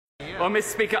Well, Mr.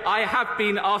 Speaker, I have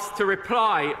been asked to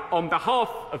reply on behalf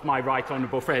of my right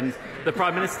honourable friend, the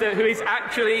Prime Minister, who is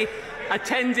actually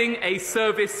attending a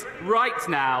service right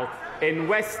now in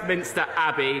Westminster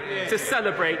Abbey to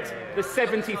celebrate the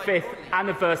 75th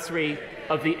anniversary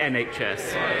of the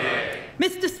NHS.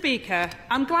 Mr. Speaker,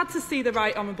 I'm glad to see the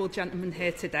right honourable gentleman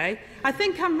here today. I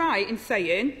think I'm right in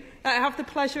saying that I have the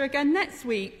pleasure again next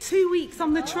week, 2 weeks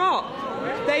on the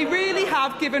trot. They really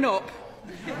have given up.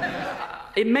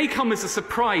 It may come as a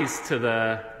surprise to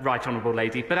the right honourable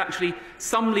lady, but actually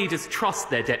some leaders trust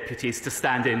their deputies to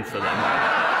stand in for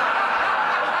them.